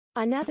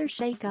Another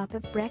shake-up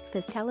of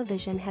breakfast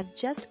television has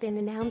just been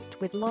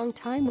announced, with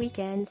longtime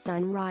Weekend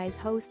Sunrise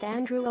host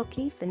Andrew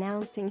O'Keefe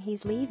announcing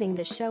he's leaving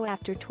the show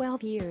after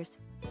 12 years.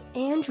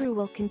 Andrew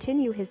will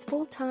continue his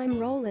full-time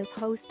role as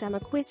host on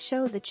a quiz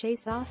show The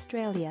Chase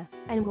Australia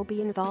and will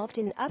be involved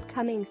in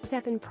upcoming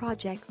 7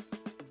 projects.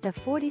 The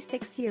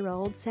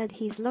 46-year-old said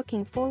he's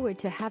looking forward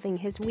to having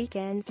his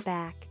weekends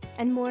back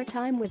and more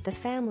time with the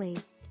family.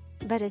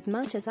 "But as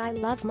much as I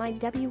love my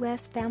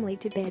WS family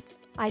to bits,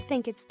 I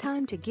think it's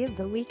time to give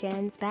the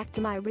weekends back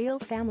to my real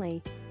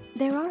family.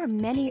 There are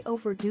many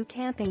overdue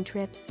camping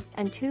trips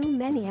and too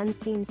many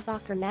unseen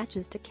soccer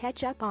matches to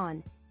catch up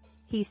on,"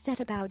 he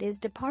said about his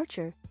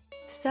departure.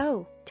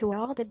 "So, to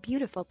all the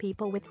beautiful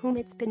people with whom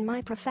it's been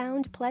my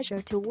profound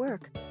pleasure to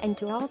work, and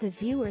to all the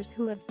viewers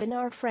who have been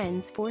our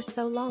friends for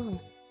so long,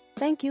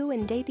 thank you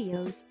and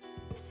adios.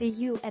 See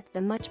you at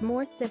the much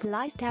more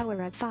civilized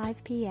hour at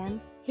 5 p.m,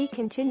 he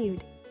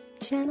continued.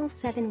 Channel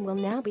 7 will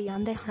now be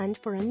on the hunt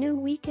for a new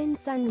Weekend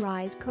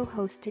Sunrise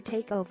co-host to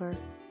take over,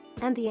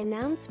 and the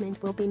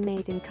announcement will be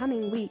made in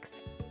coming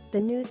weeks. The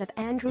news of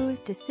Andrew's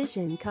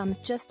decision comes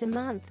just a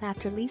month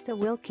after Lisa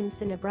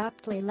Wilkinson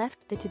abruptly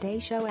left the Today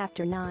Show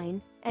after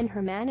 9, and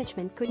her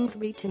management couldn't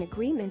reach an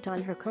agreement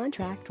on her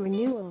contract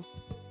renewal.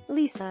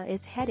 Lisa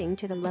is heading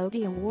to the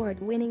Logie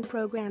Award-winning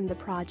program The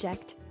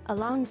Project,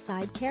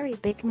 alongside Carrie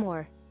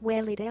Bickmore,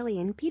 Whaley Daly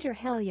and Peter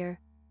Hellier.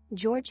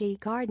 Georgie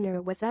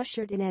Gardner was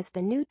ushered in as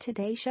the new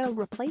Today Show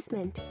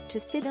replacement to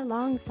sit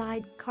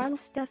alongside Karl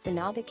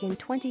Stefanovic in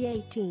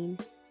 2018.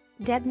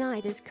 Deb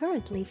Knight is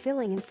currently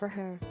filling in for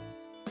her.